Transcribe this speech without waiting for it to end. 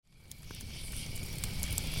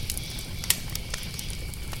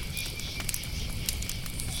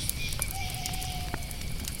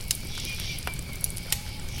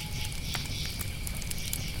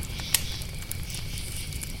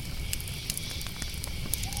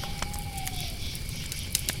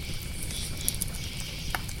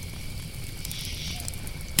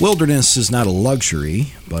Wilderness is not a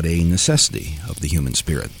luxury, but a necessity of the human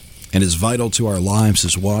spirit, and is vital to our lives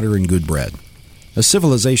as water and good bread. A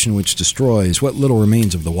civilization which destroys what little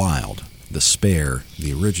remains of the wild, the spare,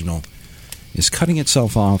 the original, is cutting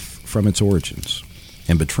itself off from its origins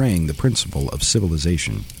and betraying the principle of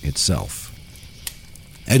civilization itself.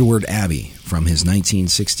 Edward Abbey, from his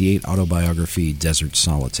 1968 autobiography, Desert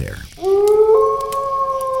Solitaire.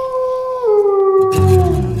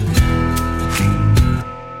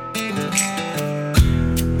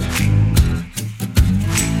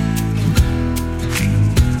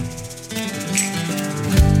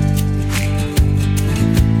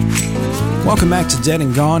 Welcome back to Dead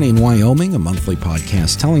and Gone in Wyoming, a monthly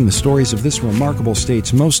podcast telling the stories of this remarkable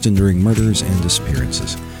state's most enduring murders and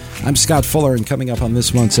disappearances. I'm Scott Fuller, and coming up on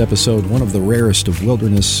this month's episode, one of the rarest of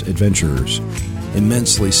wilderness adventurers,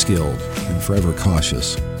 immensely skilled and forever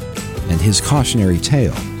cautious, and his cautionary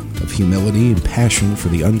tale of humility and passion for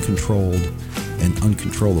the uncontrolled and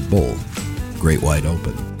uncontrollable Great Wide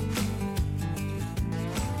Open.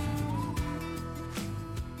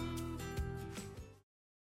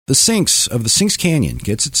 The Sinks of the Sinks Canyon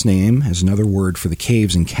gets its name as another word for the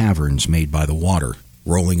caves and caverns made by the water,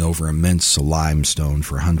 rolling over immense limestone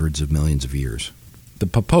for hundreds of millions of years. The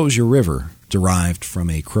Paposia River, derived from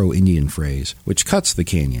a Crow Indian phrase, which cuts the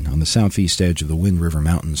canyon on the southeast edge of the Wind River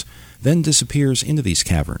Mountains, then disappears into these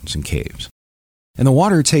caverns and caves. And the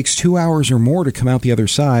water takes 2 hours or more to come out the other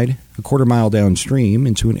side, a quarter-mile downstream,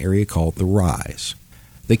 into an area called the Rise.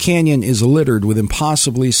 The canyon is littered with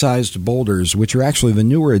impossibly sized boulders, which are actually the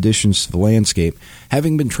newer additions to the landscape,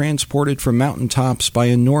 having been transported from mountaintops by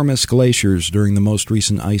enormous glaciers during the most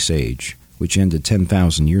recent ice age, which ended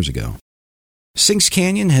 10,000 years ago. Sinks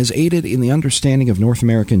Canyon has aided in the understanding of North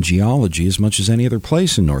American geology as much as any other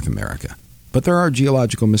place in North America. But there are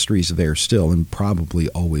geological mysteries there still, and probably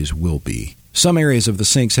always will be. Some areas of the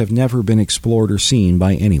Sinks have never been explored or seen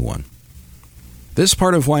by anyone. This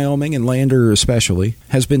part of Wyoming, and Lander especially,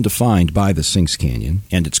 has been defined by the Sinks Canyon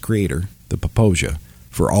and its creator, the Paposia,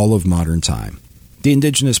 for all of modern time. The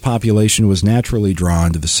indigenous population was naturally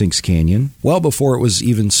drawn to the Sinks Canyon, well before it was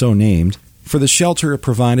even so named, for the shelter it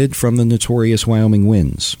provided from the notorious Wyoming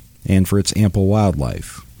winds, and for its ample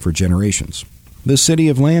wildlife, for generations. The city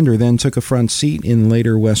of Lander then took a front seat in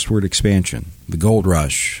later westward expansion, the gold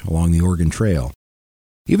rush along the Oregon Trail.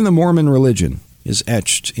 Even the Mormon religion is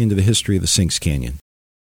etched into the history of the Sinks Canyon.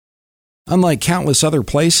 Unlike countless other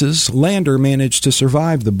places, Lander managed to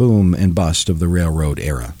survive the boom and bust of the railroad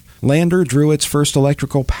era. Lander drew its first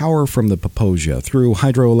electrical power from the Paposia through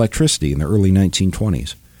hydroelectricity in the early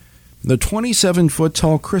 1920s. The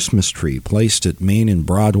 27-foot-tall Christmas tree placed at Main and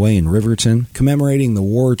Broadway in Riverton, commemorating the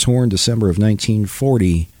war-torn December of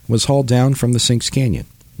 1940, was hauled down from the Sinks Canyon.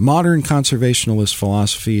 Modern conservationist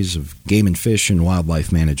philosophies of game and fish and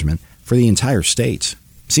wildlife management for the entire state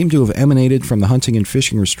seem to have emanated from the hunting and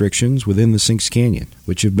fishing restrictions within the Sinks Canyon,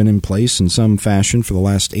 which have been in place in some fashion for the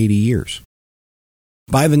last 80 years.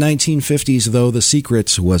 By the 1950s, though, the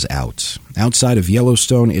secret was out. Outside of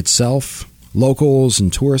Yellowstone itself, locals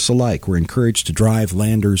and tourists alike were encouraged to drive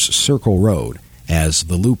Lander's Circle Road, as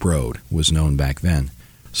the Loop Road was known back then.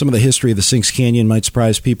 Some of the history of the Sinks Canyon might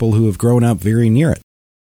surprise people who have grown up very near it.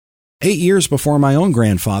 8 years before my own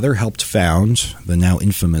grandfather helped found the now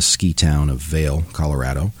infamous ski town of Vail,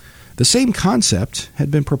 Colorado, the same concept had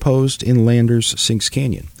been proposed in Lander's Sinks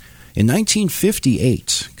Canyon. In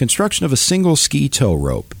 1958, construction of a single ski tow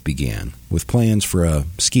rope began, with plans for a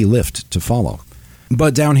ski lift to follow.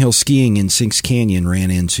 But downhill skiing in Sinks Canyon ran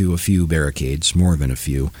into a few barricades, more than a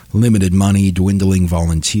few. Limited money, dwindling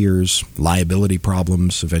volunteers, liability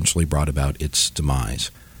problems eventually brought about its demise.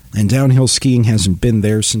 And downhill skiing hasn't been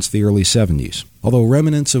there since the early 70s. Although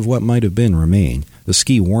remnants of what might have been remain, the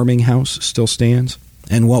ski warming house still stands,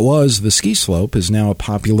 and what was the ski slope is now a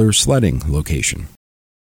popular sledding location.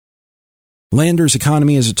 Lander's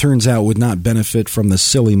economy, as it turns out, would not benefit from the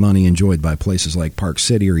silly money enjoyed by places like Park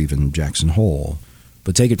City or even Jackson Hole.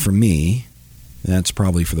 But take it from me, that's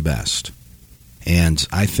probably for the best. And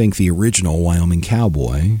I think the original Wyoming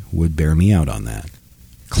cowboy would bear me out on that.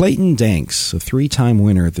 Clayton Danks, a 3-time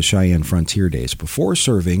winner at the Cheyenne Frontier Days, before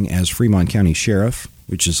serving as Fremont County Sheriff,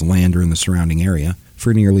 which is Lander and the surrounding area,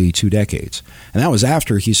 for nearly 2 decades. And that was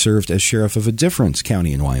after he served as sheriff of a different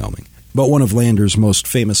county in Wyoming. But one of Lander's most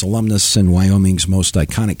famous alumnus and Wyoming's most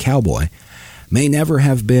iconic cowboy may never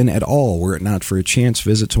have been at all were it not for a chance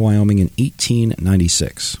visit to Wyoming in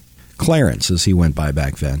 1896. Clarence, as he went by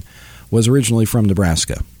back then, was originally from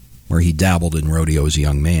Nebraska, where he dabbled in rodeo as a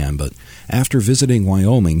young man, but after visiting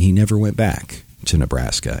Wyoming, he never went back to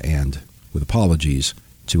Nebraska, and with apologies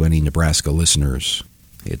to any Nebraska listeners,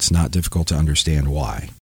 it's not difficult to understand why.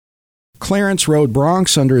 Clarence rode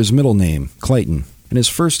broncs under his middle name, Clayton, and his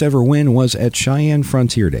first ever win was at Cheyenne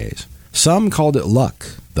Frontier Days. Some called it luck,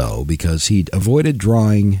 though, because he'd avoided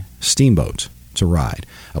drawing Steamboat to ride,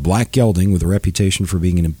 a black gelding with a reputation for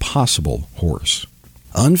being an impossible horse.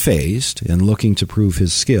 Unfazed and looking to prove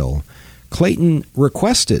his skill, Clayton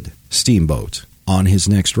requested Steamboat on his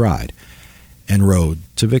next ride and rode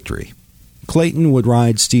to victory. Clayton would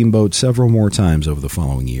ride Steamboat several more times over the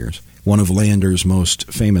following years. One of Lander's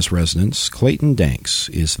most famous residents, Clayton Danks,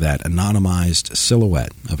 is that anonymized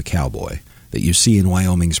silhouette of a cowboy that you see in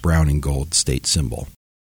Wyoming's brown and gold state symbol.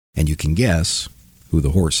 And you can guess who the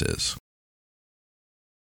horse is.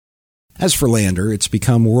 As for Lander, it's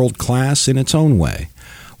become world-class in its own way,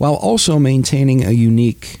 while also maintaining a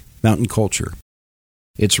unique mountain culture.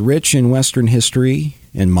 It's rich in Western history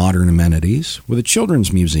and modern amenities, with a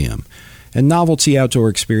children's museum and novelty outdoor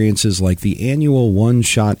experiences like the annual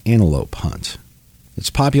one-shot antelope hunt. Its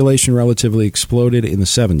population relatively exploded in the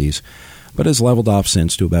 70s, but has leveled off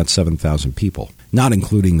since to about 7,000 people, not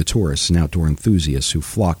including the tourists and outdoor enthusiasts who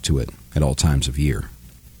flock to it at all times of year.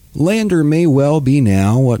 Lander may well be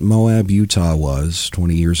now what Moab, Utah was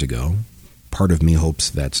 20 years ago. Part of me hopes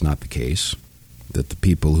that's not the case, that the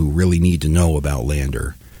people who really need to know about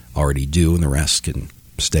Lander already do and the rest can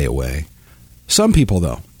stay away. Some people,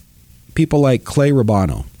 though, people like Clay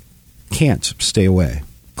Rabano, can't stay away.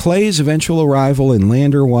 Clay's eventual arrival in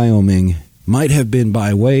Lander, Wyoming might have been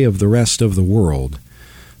by way of the rest of the world,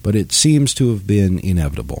 but it seems to have been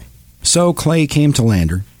inevitable. So Clay came to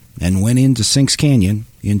Lander and went into Sinks Canyon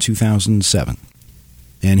in 2007,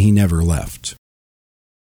 and he never left.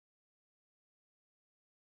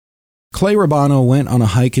 Clay Rabano went on a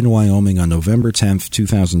hike in Wyoming on November 10,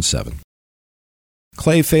 2007.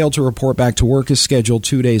 Clay failed to report back to work as scheduled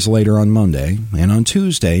 2 days later on Monday, and on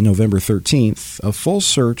Tuesday, November 13th, a full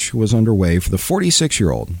search was underway for the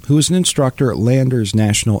 46-year-old, who was an instructor at Lander's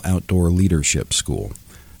National Outdoor Leadership School,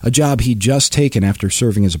 a job he'd just taken after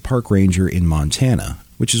serving as a park ranger in Montana,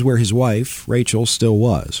 which is where his wife, Rachel, still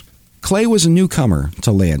was. Clay was a newcomer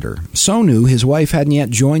to Lander, so new his wife hadn't yet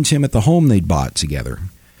joined him at the home they'd bought together.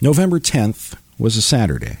 November 10th was a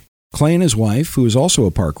Saturday. Clay and his wife, who was also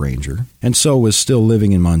a park ranger, and so was still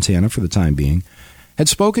living in Montana for the time being, had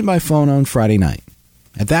spoken by phone on Friday night.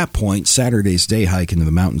 At that point, Saturday's day hike into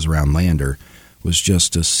the mountains around Lander was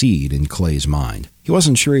just a seed in Clay's mind. He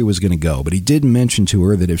wasn't sure he was going to go, but he did mention to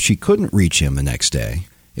her that if she couldn't reach him the next day,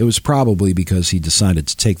 it was probably because he decided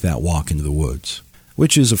to take that walk into the woods,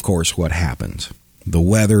 which is, of course, what happened. The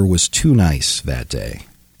weather was too nice that day.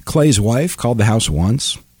 Clay's wife called the house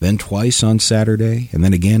once, then twice on Saturday, and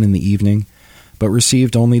then again in the evening, but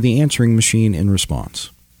received only the answering machine in response.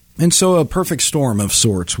 And so a perfect storm of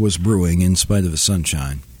sorts was brewing in spite of the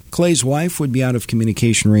sunshine. Clay's wife would be out of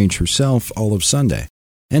communication range herself all of Sunday,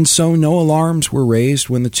 and so no alarms were raised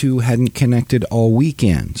when the two hadn't connected all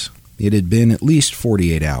weekend. It had been at least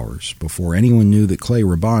 48 hours before anyone knew that Clay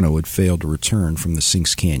Rabano had failed to return from the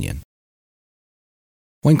Sinks Canyon.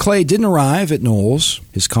 When Clay didn't arrive at Knowles,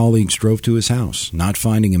 his colleagues drove to his house. Not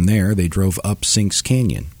finding him there, they drove up Sinks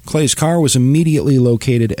Canyon. Clay's car was immediately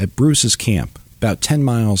located at Bruce's camp, about 10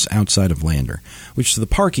 miles outside of Lander, which is the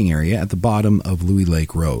parking area at the bottom of Louis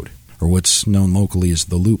Lake Road, or what's known locally as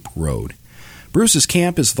the Loop Road. Bruce's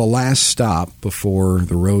camp is the last stop before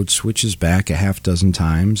the road switches back a half dozen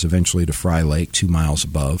times, eventually to Fry Lake, 2 miles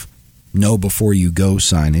above. Know Before You Go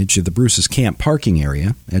signage at the Bruce's Camp parking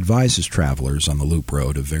area advises travelers on the Loop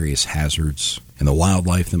Road of various hazards and the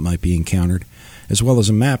wildlife that might be encountered, as well as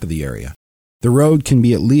a map of the area. The road can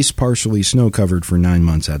be at least partially snow-covered for 9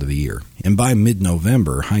 months out of the year, and by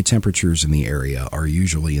mid-November, high temperatures in the area are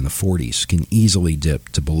usually in the 40s, can easily dip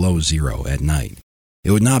to below zero at night.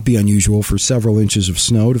 It would not be unusual for several inches of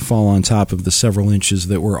snow to fall on top of the several inches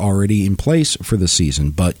that were already in place for the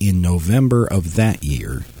season, but in November of that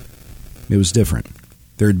year, it was different.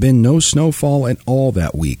 There had been no snowfall at all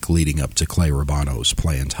that week leading up to Clay Rabano's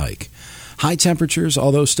planned hike. High temperatures,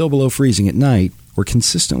 although still below freezing at night, were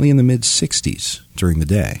consistently in the mid-60s during the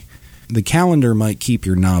day. The calendar might keep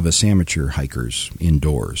your novice amateur hikers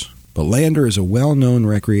indoors, but Lander is a well-known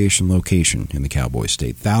recreation location in the Cowboy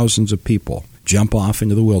State. Thousands of people jump off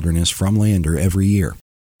into the wilderness from Lander every year.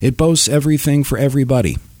 It boasts everything for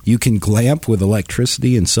everybody. You can glamp with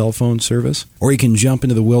electricity and cell phone service, or you can jump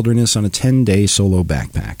into the wilderness on a 10-day solo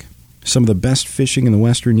backpack. Some of the best fishing in the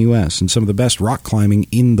western U.S. and some of the best rock climbing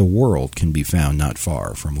in the world can be found not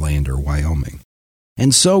far from Lander, Wyoming.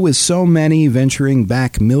 And so with so many venturing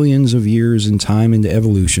back millions of years in time into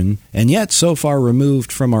evolution, and yet so far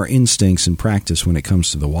removed from our instincts and practice when it comes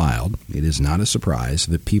to the wild, it is not a surprise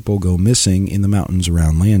that people go missing in the mountains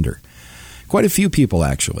around Lander. Quite a few people,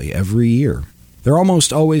 actually, every year. They're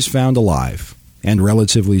almost always found alive, and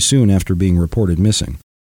relatively soon after being reported missing.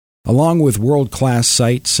 Along with world-class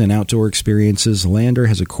sites and outdoor experiences, Lander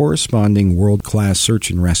has a corresponding world-class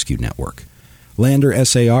search and rescue network. Lander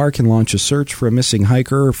SAR can launch a search for a missing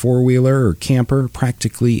hiker, four-wheeler, or camper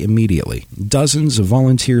practically immediately. Dozens of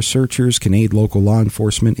volunteer searchers can aid local law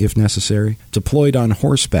enforcement if necessary, deployed on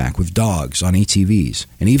horseback with dogs on ATVs,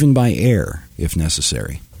 and even by air if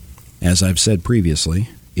necessary. As I've said previously,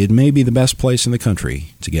 it may be the best place in the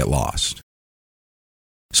country to get lost.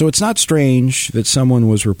 So it's not strange that someone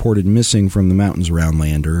was reported missing from the mountains around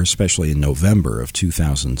Lander, especially in November of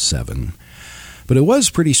 2007. But it was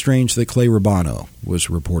pretty strange that Clay Rubano was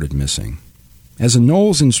reported missing. As a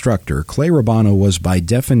Knowles instructor, Clay Rubano was by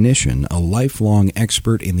definition a lifelong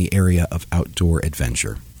expert in the area of outdoor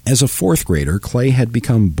adventure. As a fourth grader, Clay had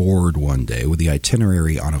become bored one day with the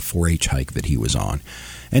itinerary on a 4-H hike that he was on,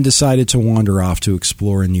 and decided to wander off to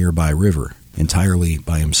explore a nearby river, entirely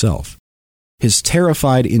by himself. His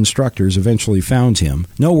terrified instructors eventually found him,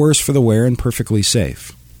 no worse for the wear and perfectly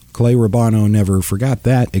safe. Clay Rubano never forgot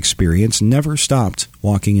that experience, never stopped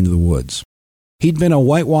walking into the woods. He'd been a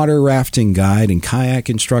whitewater rafting guide and kayak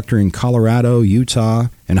instructor in Colorado, Utah,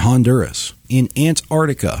 and Honduras. In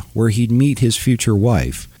Antarctica, where he'd meet his future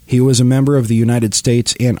wife, he was a member of the United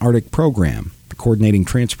States Antarctic Program, coordinating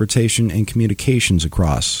transportation and communications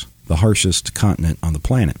across the harshest continent on the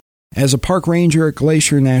planet. As a park ranger at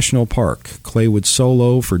Glacier National Park, Clay would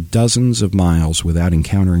solo for dozens of miles without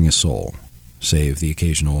encountering a soul, save the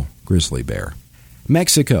occasional grizzly bear.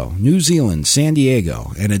 Mexico, New Zealand, San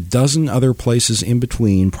Diego, and a dozen other places in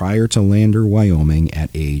between prior to Lander, Wyoming at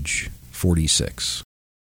age 46.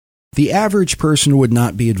 The average person would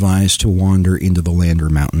not be advised to wander into the Lander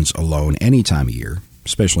Mountains alone any time of year,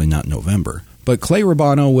 especially not November. But Clay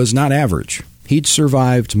Rubano was not average. He'd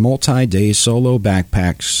survived multi-day solo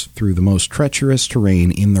backpacks through the most treacherous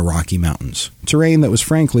terrain in the Rocky Mountains, terrain that was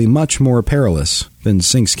frankly much more perilous than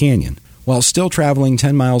Sinks Canyon, while still traveling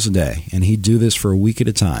 10 miles a day, and he'd do this for a week at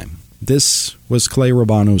a time. This was Clay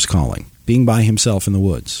Rubano's calling, being by himself in the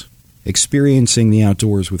woods, experiencing the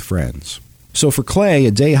outdoors with friends. So for Clay,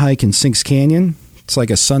 a day hike in Sinks Canyon, it's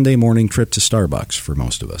like a Sunday morning trip to Starbucks for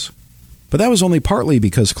most of us. But that was only partly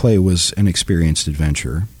because Clay was an experienced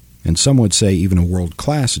adventurer, and some would say even a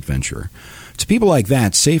world-class adventurer. To people like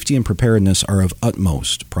that, safety and preparedness are of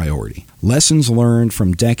utmost priority. Lessons learned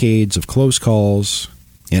from decades of close calls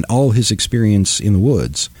and all his experience in the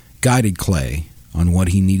woods guided Clay on what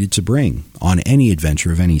he needed to bring on any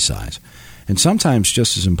adventure of any size, and sometimes,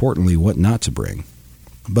 just as importantly, what not to bring.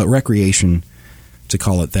 But recreation, to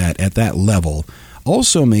call it that, at that level,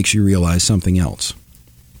 also makes you realize something else.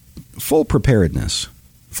 Full preparedness,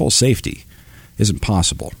 full safety, isn't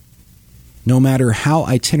possible. No matter how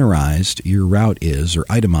itinerized your route is or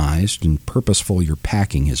itemized and purposeful your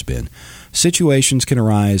packing has been, situations can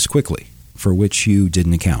arise quickly for which you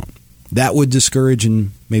didn't account. That would discourage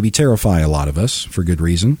and maybe terrify a lot of us, for good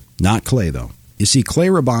reason. Not Clay, though. You see, Clay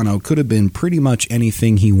Rubano could have been pretty much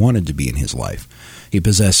anything he wanted to be in his life. He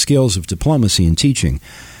possessed skills of diplomacy and teaching.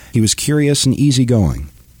 He was curious and easygoing.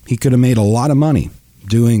 He could have made a lot of money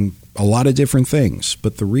doing a lot of different things,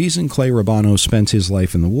 but the reason Clay Rubano spent his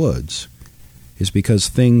life in the woods is because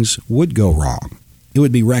things would go wrong. It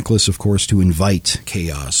would be reckless, of course, to invite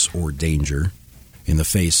chaos or danger in the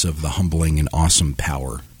face of the humbling and awesome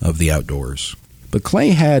power of the outdoors. But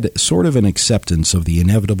Clay had sort of an acceptance of the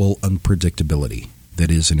inevitable unpredictability that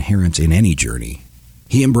is inherent in any journey.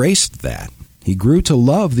 He embraced that. He grew to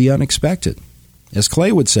love the unexpected. As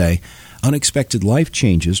Clay would say, unexpected life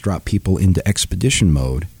changes drop people into expedition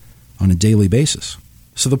mode on a daily basis.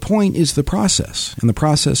 So the point is the process, and the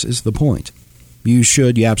process is the point. You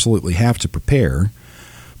absolutely have to prepare,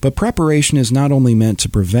 but preparation is not only meant to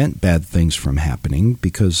prevent bad things from happening,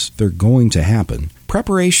 because they're going to happen.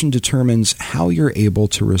 Preparation determines how you're able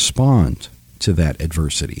to respond to that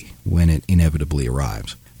adversity when it inevitably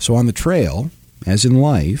arrives. So on the trail, as in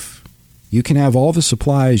life, you can have all the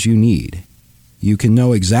supplies you need. You can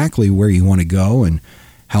know exactly where you want to go and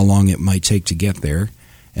how long it might take to get there,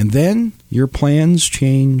 and then your plans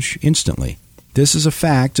change instantly. This is a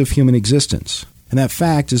fact of human existence, and that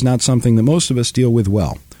fact is not something that most of us deal with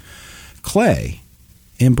well. Clay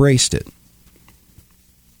embraced it.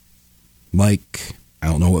 Like, I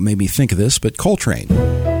don't know what made me think of this, but Coltrane.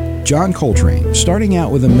 John Coltrane, starting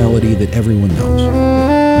out with a melody that everyone knows.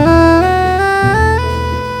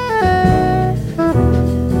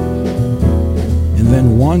 And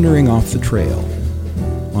then wandering off the trail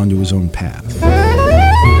onto his own path.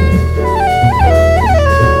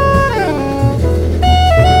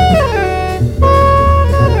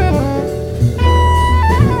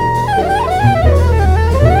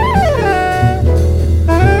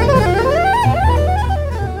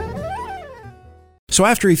 So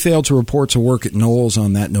after he failed to report to work at Knowles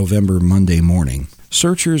on that November Monday morning,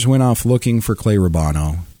 searchers went off looking for Clay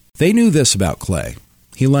Rubano. They knew this about Clay.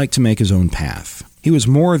 He liked to make his own path. He was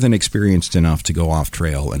more than experienced enough to go off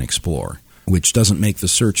trail and explore, which doesn't make the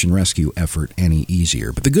search and rescue effort any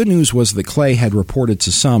easier. But the good news was that Clay had reported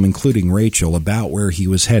to some, including Rachel, about where he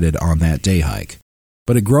was headed on that day hike.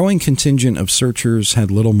 But a growing contingent of searchers had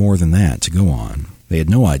little more than that to go on. They had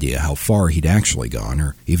no idea how far he'd actually gone,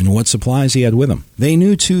 or even what supplies he had with him. They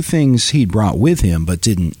knew two things he'd brought with him, but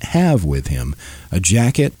didn't have with him. A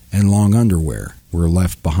jacket and long underwear were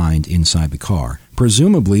left behind inside the car,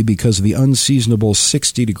 presumably because of the unseasonable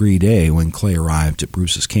 60-degree day when Clay arrived at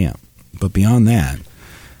Bruce's camp. But beyond that,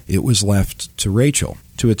 it was left to Rachel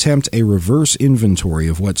to attempt a reverse inventory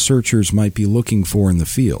of what searchers might be looking for in the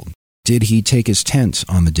field. Did he take his tent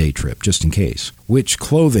on the day trip, just in case? Which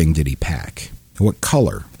clothing did he pack? What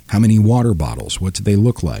color? How many water bottles? What did they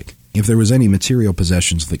look like? If there was any material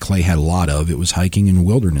possessions that Clay had a lot of, it was hiking and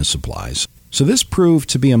wilderness supplies. So this proved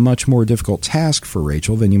to be a much more difficult task for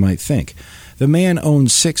Rachel than you might think. The man owned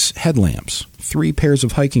 6 headlamps, 3 pairs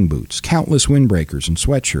of hiking boots, countless windbreakers and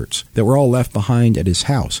sweatshirts that were all left behind at his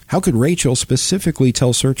house. How could Rachel specifically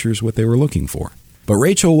tell searchers what they were looking for? But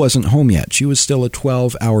Rachel wasn't home yet. She was still a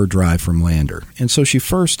 12-hour drive from Lander, and so she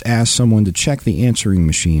first asked someone to check the answering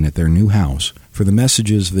machine at their new house for the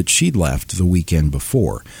messages that she'd left the weekend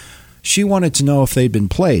before. She wanted to know if they'd been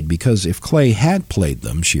played, because if Clay had played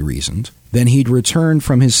them, she reasoned, then he'd return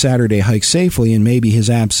from his Saturday hike safely, and maybe his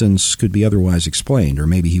absence could be otherwise explained, or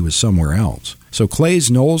maybe he was somewhere else. So Clay's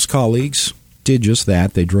Knowles colleagues did just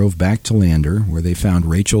that. They drove back to Lander, where they found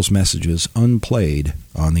Rachel's messages unplayed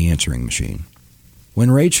on the answering machine. When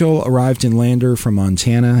Rachel arrived in Lander from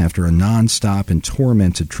Montana after a non-stop and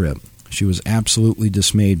tormented trip, she was absolutely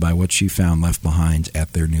dismayed by what she found left behind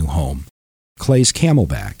at their new home. Clay's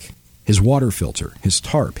camelback, his water filter, his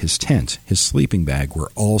tarp, his tent, his sleeping bag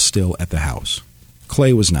were all still at the house.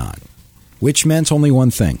 Clay was not, which meant only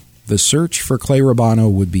one thing. The search for Clay Rubano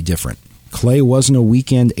would be different. Clay wasn't a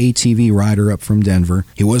weekend ATV rider up from Denver.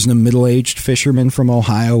 He wasn't a middle-aged fisherman from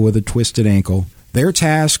Ohio with a twisted ankle. Their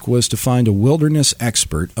task was to find a wilderness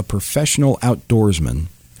expert, a professional outdoorsman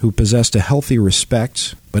who possessed a healthy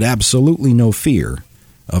respect, but absolutely no fear,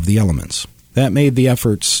 of the elements. That made the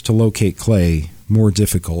efforts to locate Clay more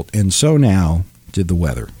difficult, and so now did the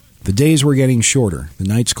weather. The days were getting shorter, the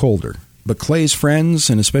nights colder, but Clay's friends,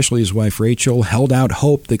 and especially his wife Rachel, held out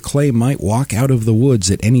hope that Clay might walk out of the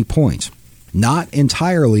woods at any point. Not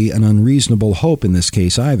entirely an unreasonable hope in this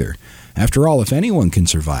case either. After all, if anyone can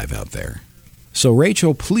survive out there. So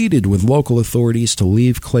Rachel pleaded with local authorities to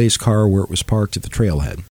leave Clay's car where it was parked at the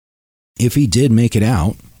trailhead. If he did make it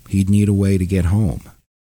out, he'd need a way to get home.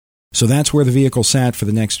 So that's where the vehicle sat for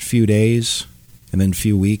the next few days, and then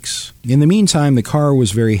few weeks. In the meantime, the car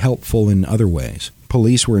was very helpful in other ways.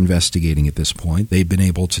 Police were investigating at this point. They'd been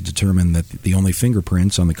able to determine that the only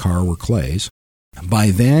fingerprints on the car were Clay's.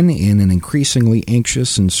 By then, in an increasingly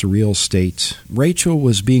anxious and surreal state, Rachel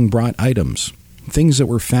was being brought items, things that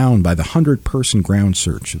were found by the 100-person ground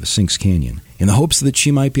search of the Sinks Canyon, in the hopes that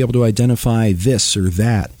she might be able to identify this or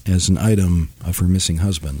that as an item of her missing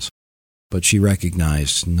husband's. But she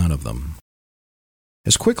recognized none of them.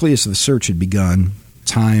 As quickly as the search had begun,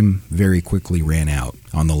 time very quickly ran out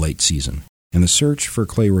on the late season, and the search for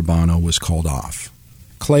Clay Rubano was called off.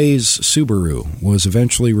 Clay's Subaru was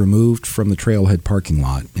eventually removed from the trailhead parking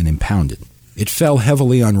lot and impounded. It fell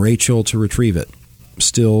heavily on Rachel to retrieve it,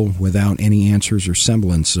 still without any answers or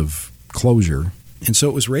semblance of closure, and so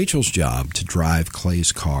it was Rachel's job to drive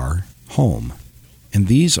Clay's car home. And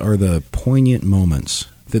these are the poignant moments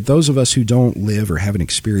that those of us who don't live or haven't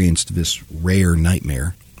experienced this rare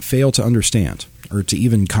nightmare fail to understand or to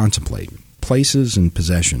even contemplate. Places and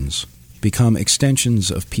possessions become extensions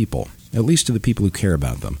of people, at least to the people who care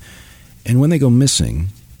about them. And when they go missing,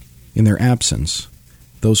 in their absence,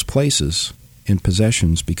 those places and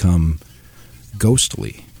possessions become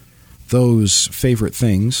ghostly. Those favorite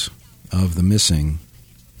things of the missing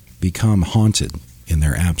become haunted in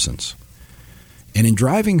their absence. And in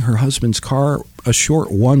driving her husband's car a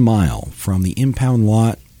short 1 mile from the impound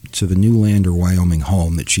lot to the new Lander, Wyoming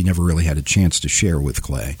home that she never really had a chance to share with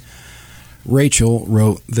Clay, Rachel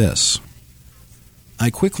wrote this: I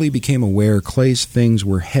quickly became aware Clay's things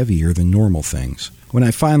were heavier than normal things. When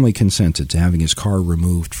I finally consented to having his car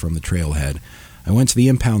removed from the trailhead, I went to the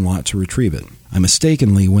impound lot to retrieve it. I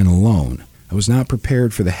mistakenly went alone. I was not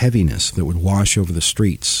prepared for the heaviness that would wash over the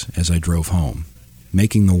streets as I drove home,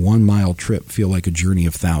 making the 1 mile trip feel like a journey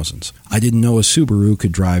of thousands. I didn't know a Subaru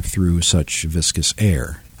could drive through such viscous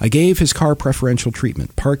air. I gave his car preferential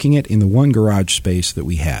treatment, parking it in the one garage space that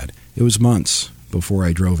we had. It was months before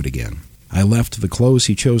I drove it again. I left the clothes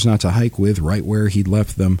he chose not to hike with right where he'd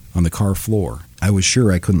left them on the car floor. I was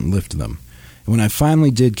sure I couldn't lift them. And when I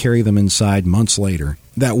finally did carry them inside months later,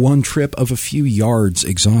 that one trip of a few yards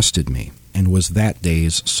exhausted me and was that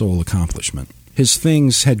day's sole accomplishment. His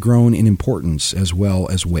things had grown in importance as well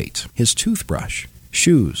as weight. His toothbrush,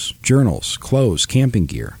 shoes, journals, clothes, camping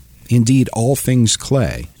gear, indeed all things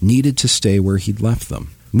Clay, needed to stay where he'd left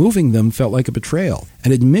them. Moving them felt like a betrayal,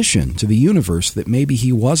 an admission to the universe that maybe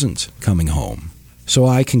he wasn't coming home. So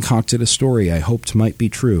I concocted a story I hoped might be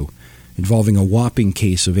true, involving a whopping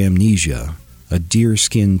case of amnesia, a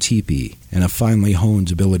deerskin teepee, and a finely honed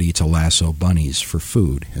ability to lasso bunnies for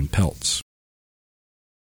food and pelts.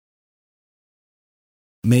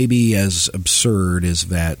 Maybe as absurd as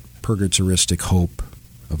that purgatoristic hope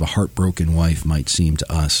of a heartbroken wife might seem to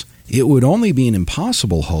us, it would only be an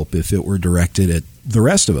impossible hope if it were directed at the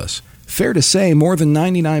rest of us. Fair to say, more than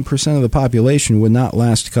 99% of the population would not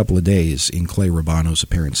last a couple of days in Clay Rabano's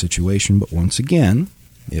apparent situation, but once again,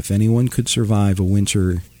 if anyone could survive a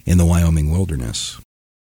winter in the Wyoming wilderness.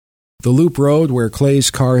 The loop road where Clay's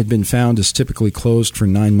car had been found is typically closed for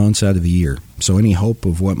 9 months out of the year, so any hope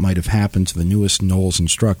of what might have happened to the newest Knowles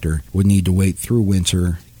instructor would need to wait through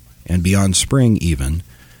winter, and beyond spring even,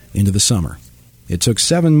 into the summer. It took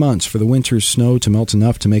 7 months for the winter's snow to melt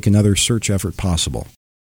enough to make another search effort possible.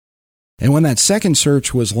 And when that second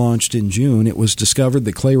search was launched in June, it was discovered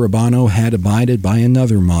that Clay Rabano had abided by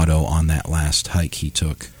another motto on that last hike he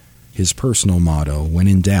took. His personal motto, when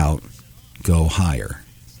in doubt, go higher.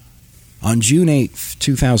 On June 8,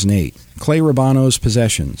 2008, Clay Rabano's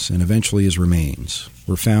possessions, and eventually his remains,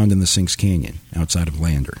 were found in the Sinks Canyon, outside of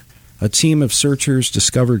Lander. A team of searchers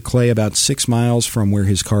discovered Clay about 6 miles from where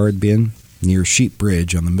his car had been, near Sheep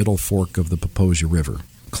Bridge on the middle fork of the Poposia River.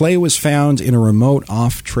 Clay was found in a remote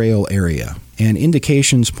off-trail area, and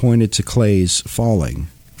indications pointed to Clay's falling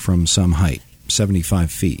from some height, 75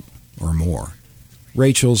 feet or more.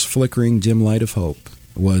 Rachel's flickering dim light of hope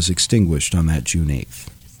was extinguished on that June 8th.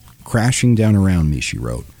 Crashing down around me, she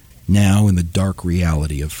wrote, now in the dark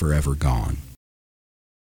reality of forever gone.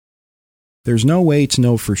 There's no way to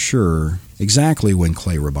know for sure exactly when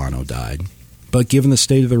Clay Rabano died, but given the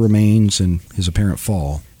state of the remains and his apparent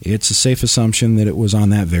fall, it's a safe assumption that it was on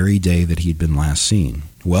that very day that he'd been last seen,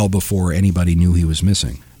 well before anybody knew he was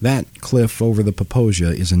missing. That cliff over the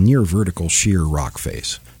Poposia is a near-vertical sheer rock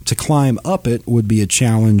face. To climb up it would be a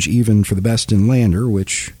challenge even for the best in Lander,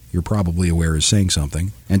 which you're probably aware is saying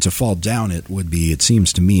something, and to fall down it would be, it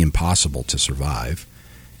seems to me, impossible to survive.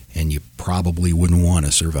 And you probably wouldn't want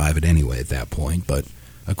to survive it anyway at that point, but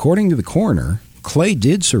according to the coroner, Clay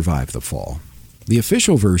did survive the fall. The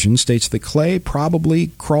official version states that Clay probably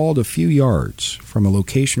crawled a few yards from a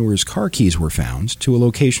location where his car keys were found to a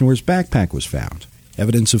location where his backpack was found.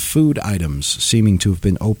 Evidence of food items seeming to have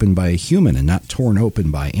been opened by a human and not torn open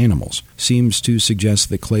by animals seems to suggest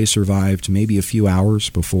that Clay survived maybe a few hours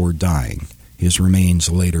before dying, his remains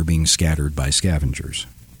later being scattered by scavengers.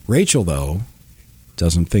 Rachel, though,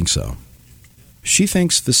 doesn't think so. She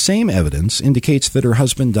thinks the same evidence indicates that her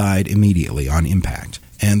husband died immediately on impact,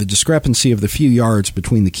 and the discrepancy of the few yards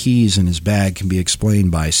between the keys and his bag can be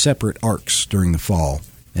explained by separate arcs during the fall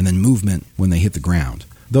and then movement when they hit the ground.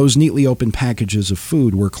 Those neatly opened packages of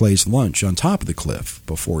food were Clay's lunch on top of the cliff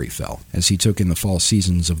before he fell, as he took in the fall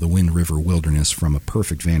seasons of the Wind River wilderness from a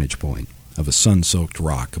perfect vantage point of a sun-soaked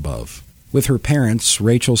rock above. With her parents,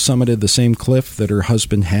 Rachel summited the same cliff that her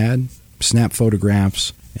husband had, snapped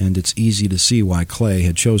photographs, and it's easy to see why Clay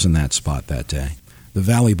had chosen that spot that day. The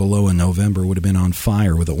valley below in November would have been on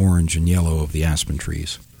fire with the orange and yellow of the aspen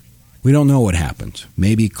trees. We don't know what happened.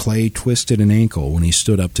 Maybe Clay twisted an ankle when he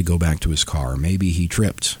stood up to go back to his car. Maybe he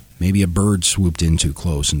tripped. Maybe a bird swooped in too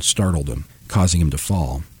close and startled him, causing him to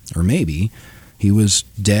fall. Or maybe he was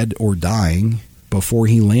dead or dying before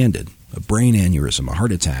he landed. A brain aneurysm, a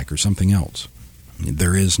heart attack, or something else.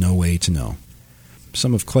 There is no way to know.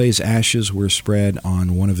 Some of Clay's ashes were spread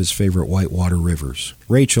on one of his favorite whitewater rivers.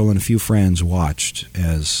 Rachel and a few friends watched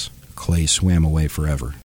as Clay swam away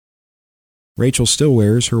forever. Rachel still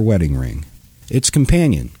wears her wedding ring. Its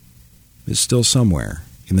companion is still somewhere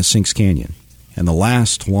in the Sinks Canyon, and the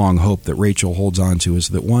last long hope that Rachel holds on to is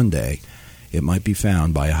that one day it might be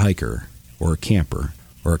found by a hiker or a camper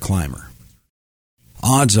or a climber.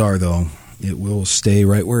 Odds are, though, it will stay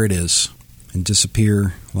right where it is and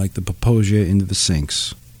disappear like the Poposia into the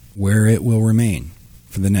Sinks, where it will remain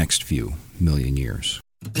for the next few million years.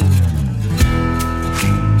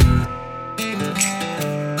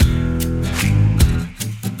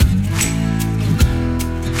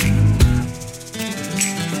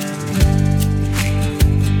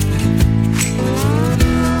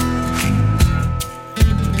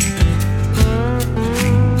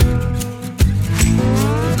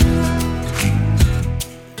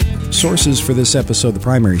 Sources for this episode, the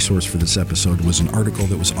primary source for this episode, was an article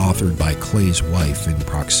that was authored by Clay's wife in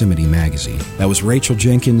Proximity magazine. That was Rachel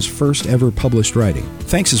Jenkins' first ever published writing.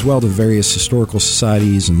 Thanks as well to various historical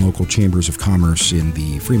societies and local chambers of commerce in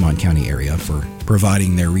the Fremont County area for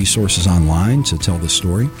providing their resources online to tell this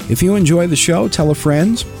story. If you enjoy the show, tell a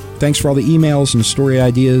friend. Thanks for all the emails and story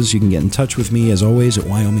ideas. You can get in touch with me, as always, at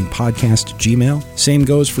WyomingPodcast@gmail. Same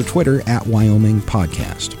goes for Twitter, at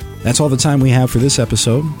WyomingPodcast. That's all the time we have for this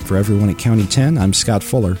episode. For everyone at County 10, I'm Scott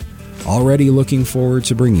Fuller, already looking forward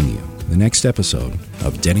to bringing you the next episode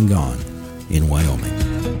of Dead and Gone in Wyoming.